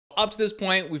up to this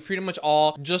point, we've pretty much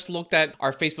all just looked at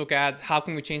our Facebook ads. How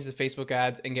can we change the Facebook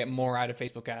ads and get more out of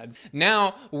Facebook ads?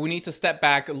 Now we need to step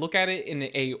back, look at it in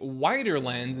a wider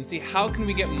lens and see how can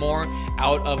we get more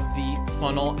out of the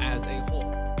funnel as a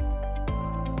whole.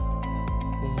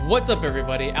 What's up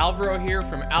everybody, Alvaro here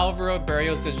from Alvaro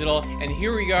Barrios Digital, and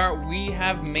here we are, we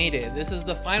have made it. This is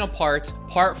the final part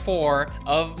 4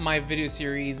 of my video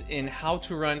series in how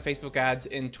to run Facebook ads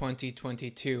in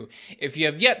 2022. If you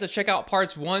have yet to check out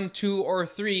parts 1, 2, or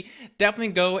 3,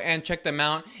 definitely go and check them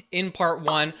out. In part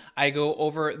 1, I go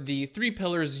over the 3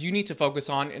 pillars you need to focus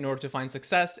on in order to find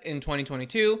success in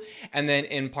 2022. And then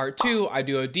in part 2, I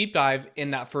do a deep dive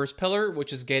in that first pillar,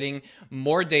 which is getting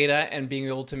more data and being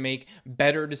able to make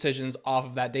better decisions off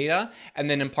of that data. And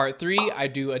then in part 3, I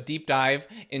do a deep dive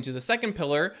into the second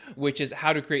pillar, which is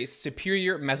how to create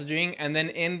superior messaging. And then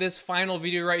in this final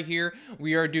video right here,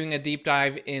 we are doing a deep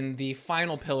dive in the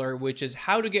final pillar, which is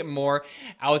how to get more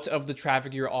out of the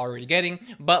traffic you're already getting.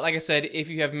 But like I said, if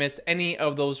you have missed any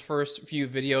of those first few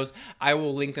videos, I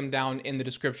will link them down in the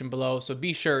description below. So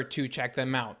be sure to check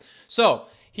them out. So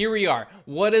here we are.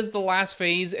 What is the last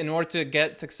phase in order to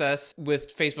get success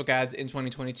with Facebook ads in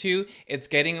 2022? It's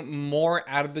getting more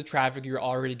out of the traffic you're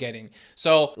already getting.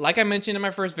 So like I mentioned in my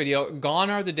first video, gone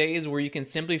are the days where you can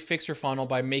simply fix your funnel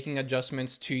by making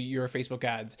adjustments to your Facebook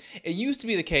ads. It used to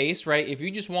be the case, right? If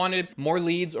you just wanted more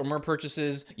leads or more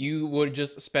purchases, you would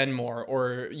just spend more,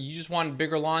 or you just wanted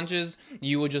bigger launches,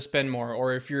 you would just spend more.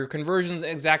 Or if your conversions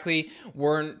exactly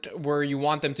weren't where you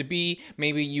want them to be,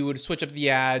 maybe you would switch up the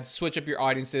ads, switch up your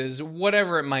audience,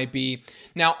 whatever it might be.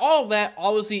 Now, all of that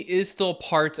obviously is still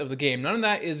part of the game. None of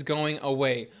that is going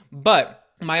away. But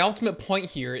my ultimate point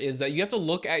here is that you have to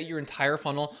look at your entire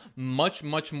funnel much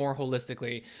more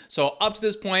holistically. So up to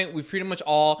this point, we've pretty much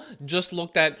all just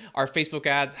looked at our Facebook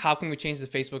ads. How can we change the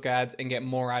Facebook ads and get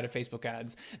more out of Facebook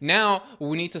ads? Now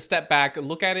we need to step back,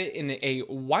 look at it in a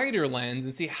wider lens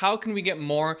and see how can we get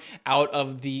more out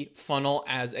of the funnel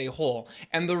as a whole.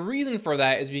 And the reason for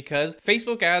that is because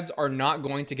Facebook ads are not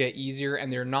going to get easier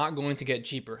and they're not going to get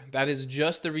cheaper. That is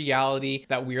just the reality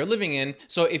that we are living in.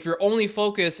 So if your only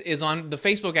focus is on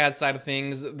the Facebook ad side of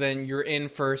things, then you're in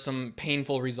for some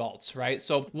painful results, right?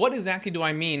 So what exactly do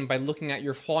I mean by looking at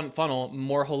your funnel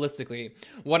more holistically?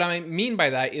 What I mean by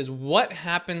that is what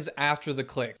happens after the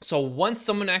click. So once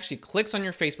someone actually clicks on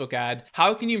your Facebook ad,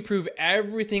 how can you improve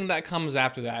everything that comes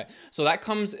after that? So that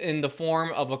comes in the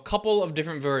form of a couple of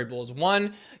different variables.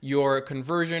 One, your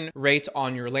conversion rate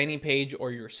on your landing page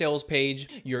or your sales page,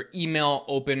 your email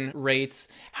open rates,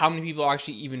 how many people are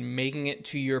actually even making it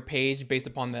to your page based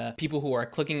upon the people who are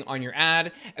clicking on your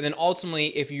ad. And then ultimately,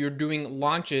 if you're doing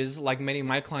launches like many of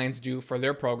my clients do for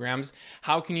their programs,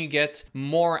 how can you get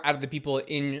more out of the people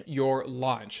in your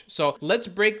launch? So let's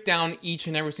break down each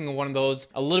and every single one of those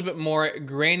a little bit more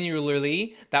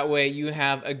granularly. That way you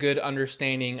have a good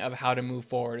understanding of how to move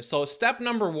forward. So step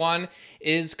number 1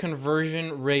 is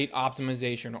conversion rate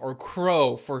optimization, or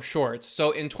CRO for short.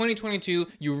 So in 2022,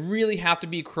 you really have to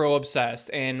be CRO obsessed,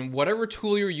 and whatever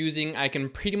tool you're using, I can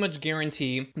pretty much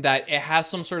guarantee that it has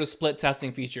some sort of split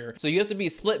testing feature. So you have to be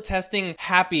split testing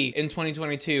happy in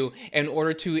 2022 in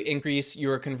order to increase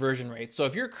your conversion rate. So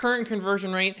if your current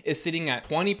conversion rate is sitting at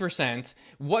 20%,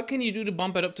 what can you do to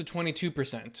bump it up to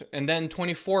 22% and then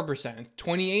 24%,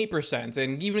 28%,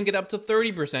 and even get up to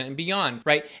 30% and beyond,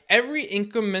 right? Every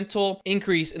incremental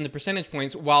increase in the percentage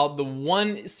points, while the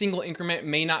one single increment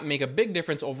may not make a big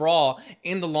difference overall,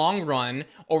 in the long run,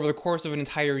 over the course of an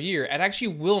entire year, it actually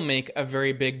will make a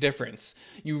very big difference.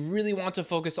 You really want to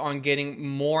focus on getting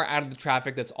more out of the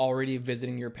traffic that's already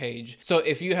visiting your page. So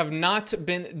if you have not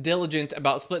been diligent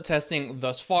about split testing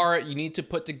thus far, you need to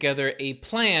put together a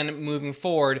plan moving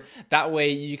forward. That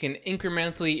way you can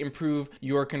incrementally improve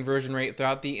your conversion rate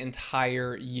throughout the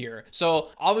entire year. So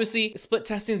obviously split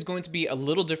testing is going to be a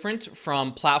little different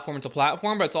from platform to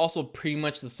platform, but it's also pretty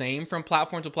much the same from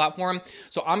platform to platform.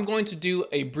 So I'm going to do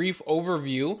a brief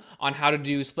overview on how to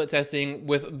do split testing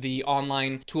with the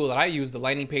online tool that I use, the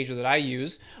landing page that I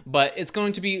use, but it's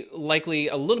going to be likely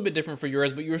a little bit different for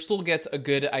yours, but you'll still get a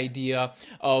good idea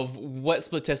of what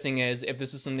split testing is if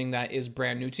this is something that is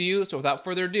brand new to you. So without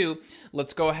further ado,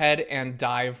 let's go ahead and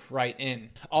dive right in.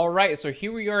 All right, so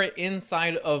here we are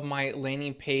inside of my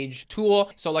landing page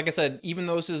tool. So like I said, even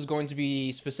though this is going to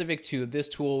be specific to this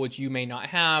tool, which you may not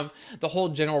have, the whole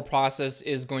general process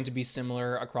is going to be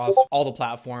similar across all the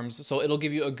platforms. So it'll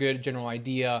give you a good general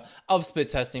idea of split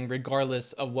testing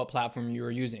regardless of what platform you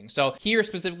are using. So here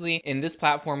specifically in this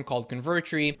platform called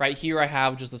Convertri, right here I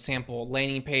have just a sample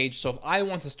landing page. So if I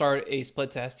want to start a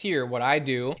split test here, what I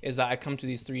do is that I come to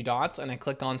these 3 dots and I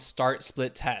click on Start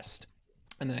Split Test.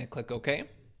 And then I click OK.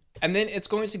 And then it's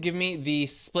going to give me the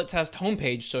split test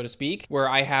homepage, so to speak, where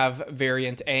I have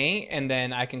variant A, and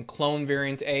then I can clone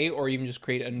variant A or even just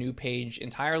create a new page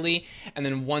entirely. And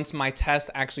then once my test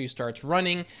actually starts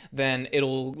running, then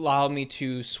it'll allow me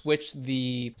to switch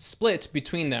the split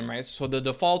between them, right? So the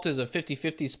default is a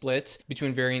 50-50 split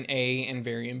between variant A and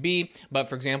variant B. But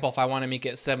for example, if I want to make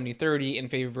it 70-30 in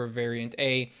favor of variant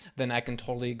A, then I can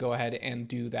totally go ahead and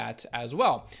do that as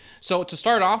well. So to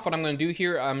start off, what I'm going to do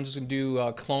here, I'm just going to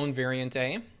do clone variant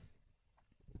A.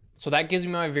 So that gives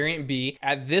me my variant B.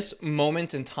 At this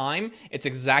moment in time, it's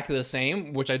exactly the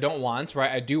same, which I don't want,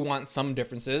 right? I do want some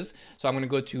differences. So I'm going to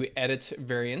go to edit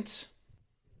variant.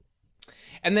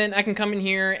 And then I can come in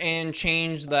here and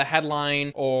change the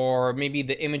headline or maybe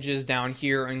the images down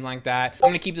here or anything like that. I'm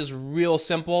gonna keep this real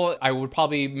simple. I would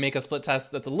probably make a split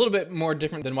test that's a little bit more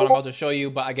different than what I'm about to show you.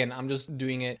 But again, I'm just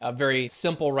doing it very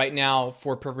simple right now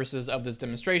for purposes of this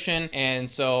demonstration. And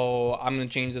so I'm gonna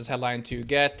change this headline to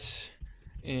get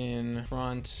in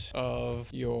front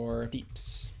of your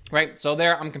peeps. Right, so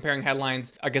there I'm comparing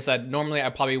headlines. Like I said, normally I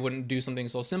probably wouldn't do something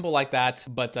so simple like that,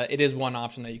 but it is one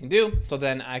option that you can do. So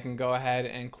then I can go ahead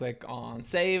and click on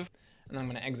save. And I'm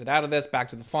going to exit out of this, back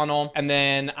to the funnel. And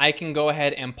then I can go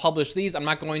ahead and publish these. I'm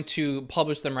not going to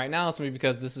publish them right now simply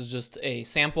because this is just a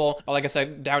sample. But like I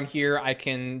said, down here, I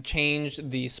can change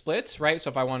the split, right? So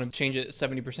if I want to change it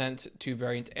 70% to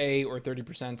variant A or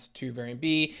 30% to variant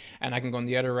B, and I can go in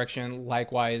the other direction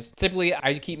likewise. Typically,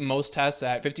 I keep most tests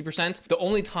at 50%. The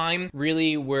only time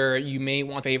really where you may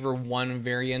want to favor one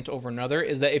variant over another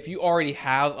is that if you already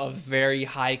have a very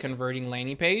high converting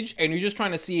landing page and you're just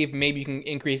trying to see if maybe you can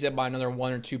increase it by another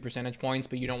 1 or 2 percentage points,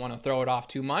 but you don't want to throw it off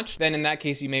too much, then in that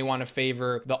case, you may want to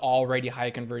favor the already high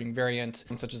converting variant,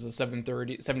 such as a 70-30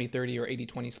 or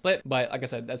 80-20 split. But like I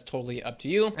said, that's totally up to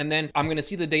you. And then I'm going to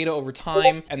see the data over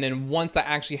time. And then once that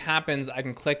actually happens, I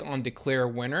can click on declare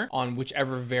winner on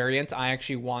whichever variant I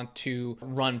actually want to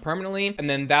run permanently. And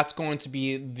then that's going to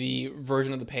be the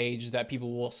version of the page that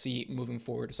people will see moving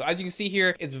forward. So as you can see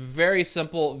here, it's very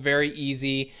simple, very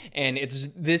easy. And it's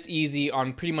this easy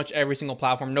on pretty much every single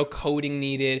platform. No coding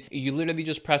needed. You literally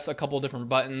just press a couple different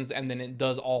buttons and then it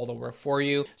does all the work for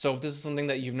you. So if this is something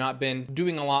that you've not been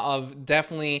doing a lot of,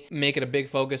 definitely make it a big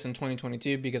focus in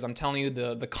 2022, because I'm telling you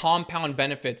the compound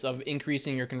benefits of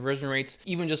increasing your conversion rates,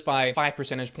 even just by 5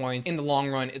 percentage points in the long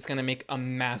run, it's going to make a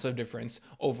massive difference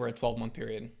over a 12-month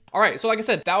period. All right, so like I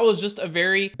said, that was just a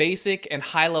very basic and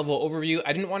high level overview.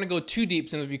 I didn't want to go too deep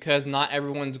simply because not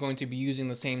everyone's going to be using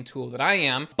the same tool that I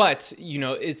am, but you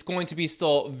know, it's going to be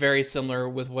still very similar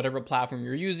with whatever platform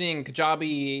you're using.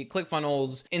 Kajabi,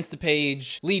 ClickFunnels,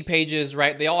 Instapage, Leadpages,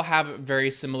 right? They all have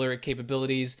very similar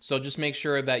capabilities. So just make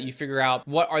sure that you figure out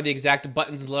what are the exact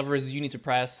buttons and levers you need to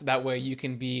press. That way you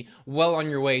can be well on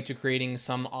your way to creating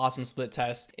some awesome split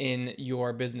tests in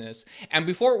your business. And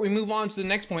before we move on to the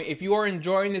next point, if you are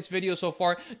enjoying this video so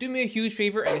far, do me a huge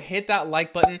favor and hit that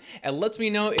like button and lets me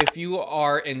know if you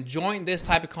are enjoying this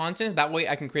type of content. That way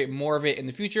I can create more of it in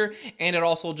the future, and it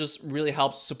also just really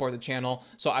helps support the channel,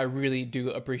 so I really do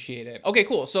appreciate it. Okay,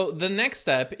 cool. So the next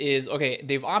step is, okay,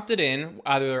 they've opted in,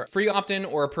 either free opt-in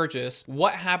or a purchase.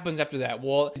 What happens after that?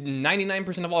 Well,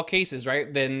 99% of all cases,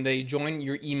 right, then they join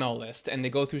your email list and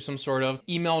they go through some sort of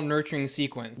email nurturing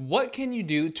sequence. What can you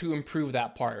do to improve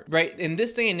that part, right? In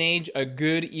this day and age, a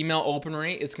good email open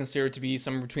rate is considered to be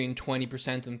somewhere between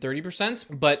 20% and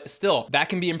 30%, but still that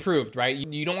can be improved, right?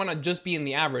 You don't want to just be in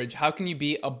the average. How can you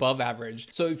be above average?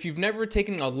 So if you've never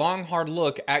taken a long, hard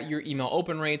look at your email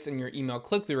open rates and your email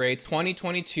click-through rates,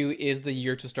 2022 is the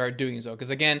year to start doing so. Because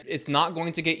again, it's not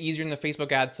going to get easier in the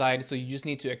Facebook ad side. So you just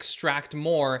need to extract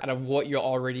more out of what you're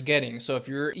already getting. So if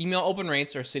your email open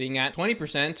rates are sitting at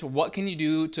 20%, what can you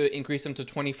do to increase them to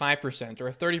 25%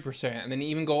 or 30%? And then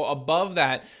even go above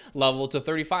that level to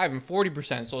 35 and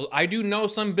 40%. So I do know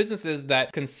some businesses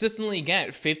that consistently get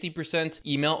 50%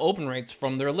 email open rates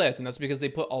from their list. And that's because they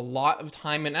put a lot of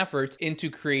time and effort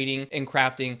into creating and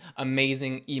crafting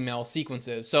amazing email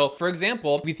sequences. So for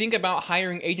example, we think about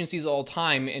hiring agencies all the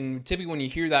time. And typically when you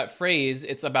hear that phrase,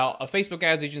 it's about a Facebook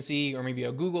ads agency or maybe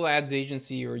a Google ads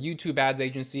agency or YouTube ads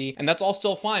agency. And that's all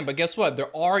still fine. But guess what?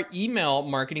 There are email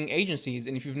marketing agencies.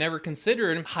 And if you've never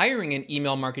considered hiring an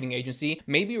email marketing agency,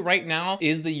 maybe right now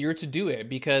is the year to do it.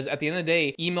 Because at the end of the day,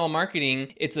 say email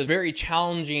marketing, it's a very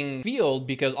challenging field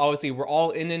because obviously we're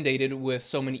all inundated with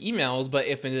so many emails. But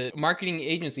if a marketing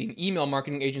agency, an email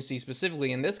marketing agency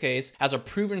specifically in this case, has a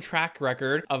proven track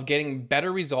record of getting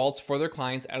better results for their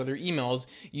clients out of their emails,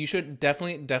 you should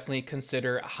definitely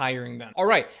consider hiring them. All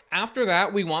right, after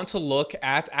that, we want to look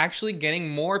at actually getting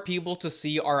more people to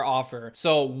see our offer.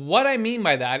 So what I mean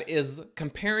by that is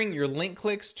comparing your link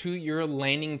clicks to your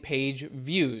landing page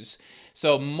views.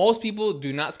 So most people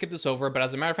do not skip this over, but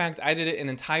as a matter of fact, I did an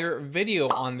entire video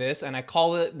on this and I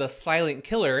call it the silent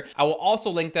killer. I will also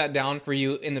link that down for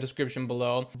you in the description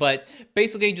below. But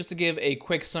basically, just to give a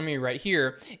quick summary right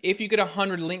here, if you get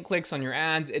 100 link clicks on your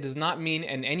ads, it does not mean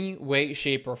in any way,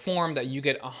 shape, or form that you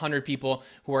get 100 people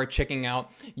who are checking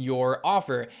out your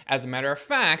offer. As a matter of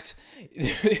fact,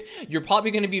 you're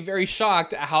probably going to be very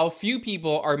shocked at how few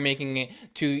people are making it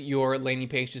to your landing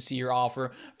page to see your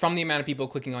offer from the amount of people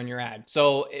clicking on your ad.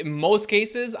 So in most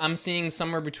cases, I'm seeing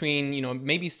somewhere between,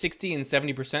 maybe 60 and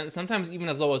 70%, sometimes even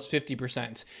as low as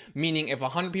 50%. Meaning if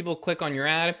 100 people click on your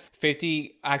ad,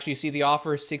 50 actually see the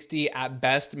offer, 60 at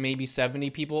best, maybe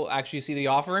 70 people actually see the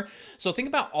offer. So think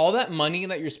about all that money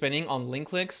that you're spending on link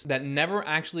clicks that never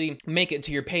actually make it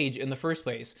to your page in the first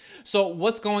place. So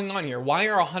what's going on here? Why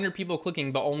are 100 people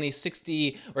clicking but only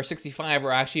 60 or 65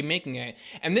 are actually making it?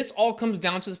 And this all comes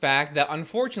down to the fact that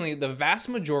unfortunately, the vast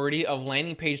majority of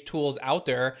landing page tools out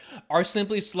there are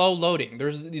simply slow loading.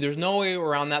 There's no way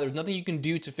around that. There's nothing you can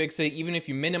do to fix it. Even if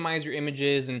you minimize your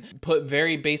images and put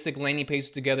very basic landing pages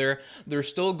together, they're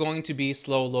still going to be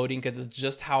slow loading because it's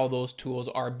just how those tools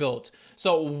are built.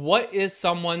 So what is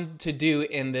someone to do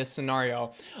in this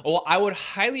scenario? Well, I would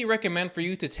highly recommend for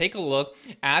you to take a look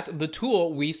at the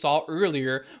tool we saw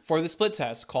earlier for the split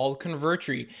test called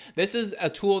Convertri. This is a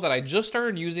tool that I just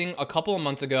started using a couple of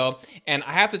months ago, and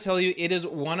I have to tell you, it is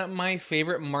one of my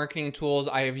favorite marketing tools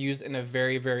I have used in a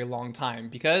very long time,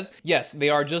 because yes, they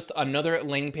are just another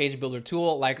landing page builder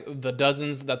tool like the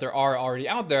dozens that there are already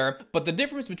out there. But the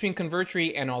difference between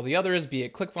Convertri and all the others, be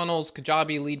it ClickFunnels,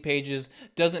 Kajabi, Leadpages,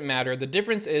 doesn't matter. The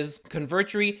difference is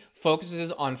Convertri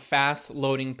focuses on fast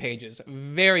loading pages,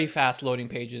 very fast loading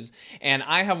pages. And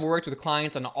I have worked with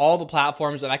clients on all the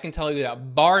platforms, and I can tell you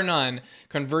that bar none,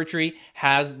 Convertri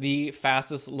has the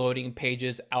fastest loading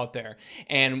pages out there.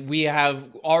 And we have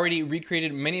already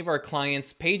recreated many of our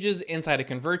clients' pages inside of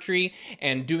Convertri,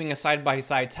 and doing a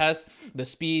side-by-side test, the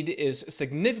speed is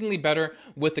significantly better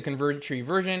with the Convertri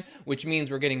version, which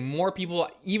means we're getting more people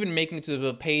even making it to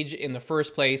the page in the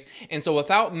first place. And so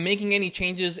without making any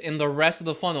changes in the rest of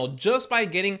the funnel, just by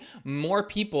getting more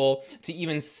people to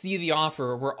even see the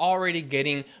offer, we're already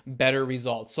getting better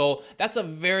results. So that's a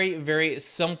very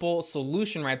simple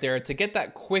solution right there to get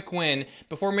that quick win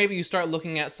before maybe you start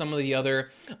looking at some of the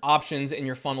other options in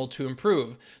your funnel to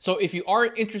improve. So if you are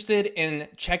interested in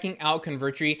checking out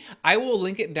Convertri, I will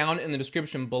link it down in the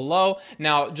description below.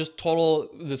 Now, just total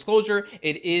disclosure,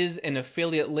 it is an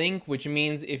affiliate link, which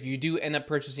means if you do end up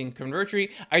purchasing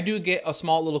Convertri, I do get a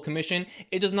small little commission.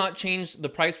 It does not change the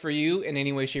price for you in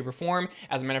any way, shape, or form.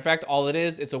 As a matter of fact, all it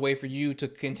is, it's a way for you to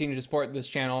continue to support this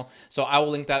channel. So I will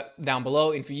link that down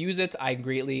below. If you use it, I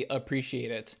greatly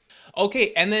appreciate it.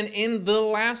 Okay, and then in the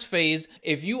last phase,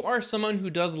 if you are someone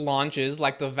who does launches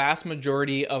like the vast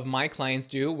majority of my clients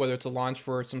do, whether it's a launch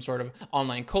for some sort of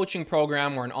online coaching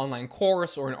program or an online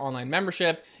course or an online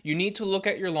membership, you need to look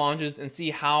at your launches and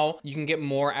see how you can get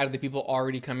more out of the people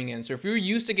already coming in. So if you're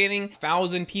used to getting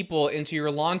 1,000 people into your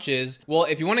launches, well,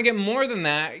 if you want to get more than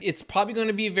that, it's probably going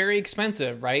to be very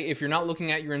expensive, right? If you're not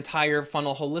looking at your entire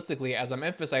funnel holistically, as I'm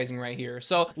emphasizing right here.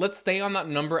 So let's stay on that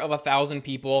number of 1,000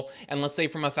 people, and let's say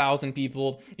from 1,000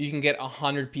 people, you can get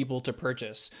 100 people to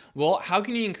purchase. Well, how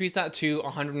can you increase that to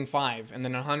 105 and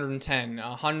then 110,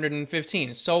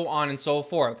 115, so on and so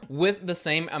forth? With the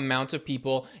same amount of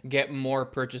people, get more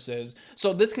purchases.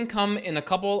 So this can come in a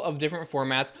couple of different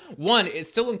formats. One, it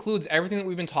still includes everything that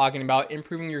we've been talking about,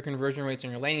 improving your conversion rates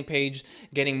on your landing page,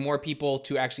 getting more people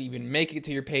to actually even make it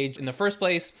to your page in the first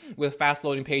place with fast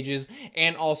loading pages,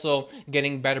 and also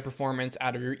getting better performance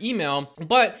out of your email.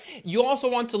 But you also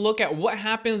want to look at what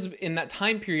happens in that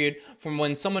time period from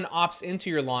when someone opts into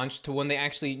your launch to when they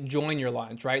actually join your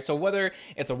launch, right? So whether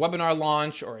it's a webinar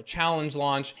launch or a challenge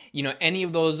launch, any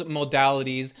of those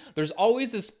modalities, there's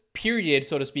always this period,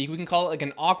 so to speak. We can call it like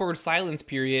an awkward silence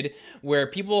period where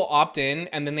people opt in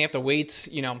and then they have to wait,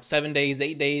 7 days,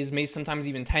 8 days, maybe sometimes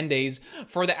even 10 days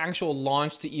for the actual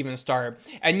launch to even start.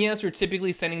 And yes, you're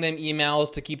typically sending them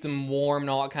emails to keep them warm and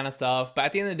all that kind of stuff. But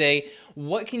at the end of the day,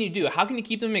 what can you do? How can you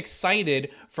keep them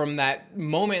excited from that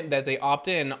moment that they opt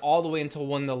in all the way until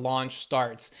when the launch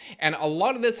starts? And a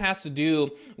lot of this has to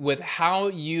do with how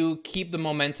you keep the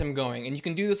momentum going. And you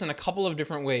can do this in a couple of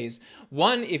different ways.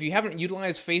 One, if you haven't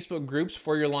utilized Facebook groups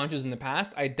for your launches in the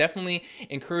past, I definitely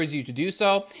encourage you to do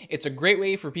so. It's a great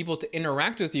way for people to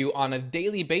interact with you on a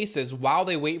daily basis while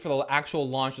they wait for the actual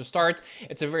launch to start.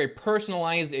 It's a very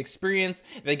personalized experience.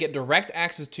 They get direct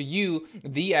access to you,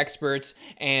 the experts,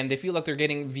 and they feel like they're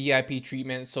getting VIP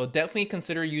treatment. So definitely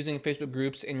consider using Facebook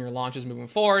groups in your launches moving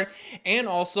forward. And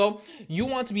also, you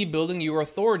want to be building your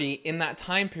authority in that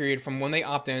time period from when they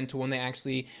opt in to when they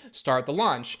actually start the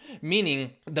launch.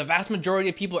 Meaning, the vast majority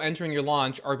of people entering your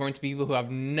launch are going to be people who have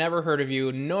never heard of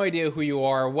you, no idea who you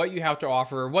are, what you have to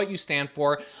offer, what you stand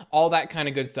for, all that kind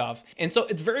of good stuff. And so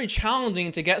it's very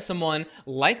challenging to get someone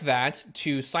like that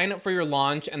to sign up for your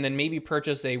launch and then maybe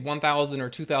purchase a $1,000 or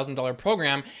 $2,000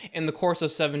 program in the course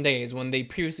of 7 days when they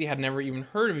previously had never even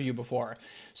heard of you before.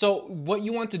 So what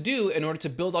you want to do in order to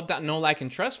build up that know, like,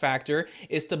 and trust factor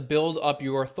is to build up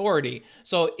your authority.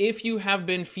 So if you have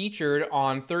been featured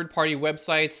on third-party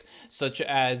websites such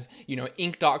as,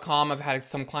 Inc.com, I've had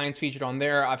some clients featured on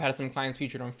there. I've had some clients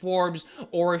featured on Forbes,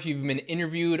 or if you've been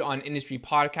interviewed on industry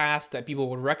podcasts that people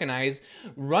would recognize,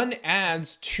 run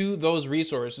ads to those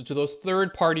resources, to those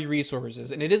third-party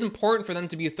resources. And it is important for them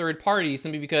to be third-party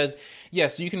simply because,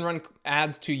 yes, you can run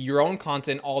ads to your own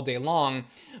content all day long,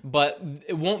 but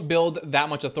it won't build that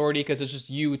much authority because it's just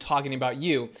you talking about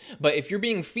you. But if you're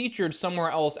being featured somewhere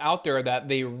else out there that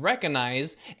they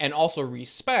recognize and also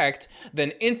respect,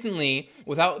 then instantly,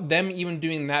 without them even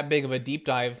doing that big of a deep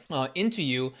dive into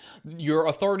you, your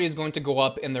authority is going to go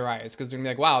up in their eyes because they're gonna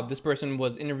be like, wow, this person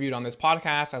was interviewed on this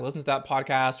podcast, I listened to that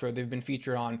podcast, or they've been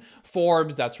featured on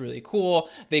Forbes, that's really cool.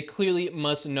 They clearly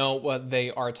must know what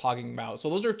they are talking about. So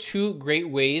those are two great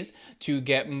ways to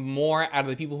get more out of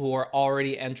the people who are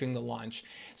already entering the launch.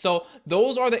 So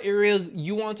those are the areas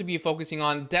you want to be focusing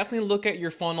on. Definitely look at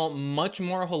your funnel much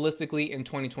more holistically in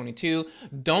 2022.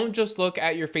 Don't just look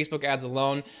at your Facebook ads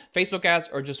alone. Facebook ads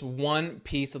are just one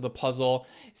piece of the puzzle.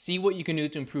 See what you can do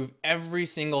to improve every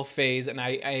single phase. And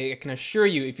I can assure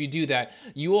you, if you do that,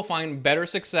 you will find better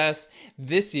success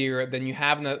this year than you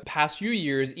have in the past few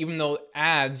years, even though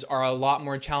ads are a lot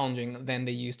more challenging than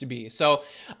they used to be. So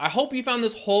I hope you found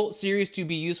this whole series to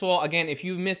be useful. Again, if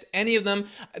you've missed any of them,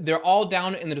 they're all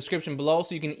down in the description below,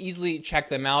 so you can easily check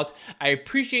them out. I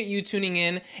appreciate you tuning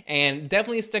in, and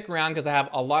definitely stick around because I have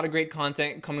a lot of great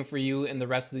content coming for you in the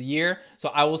rest of the year. So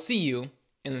I will see you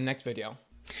in the next video.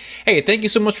 Hey, thank you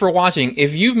so much for watching.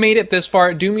 If you've made it this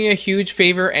far, do me a huge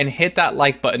favor and hit that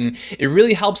like button. It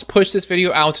really helps push this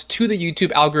video out to the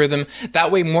YouTube algorithm.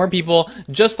 That way more people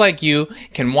just like you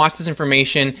can watch this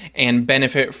information and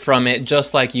benefit from it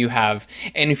just like you have.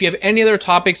 And if you have any other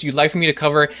topics you'd like for me to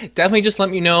cover, definitely just let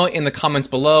me know in the comments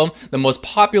below. The most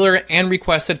popular and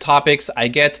requested topics I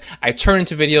get, I turn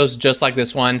into videos just like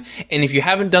this one. And if you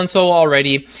haven't done so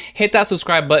already, hit that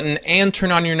subscribe button and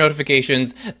turn on your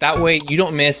notifications. That way you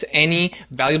don't miss any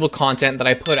valuable content that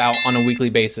I put out on a weekly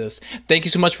basis. Thank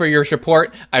you so much for your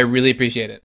support. I really appreciate it.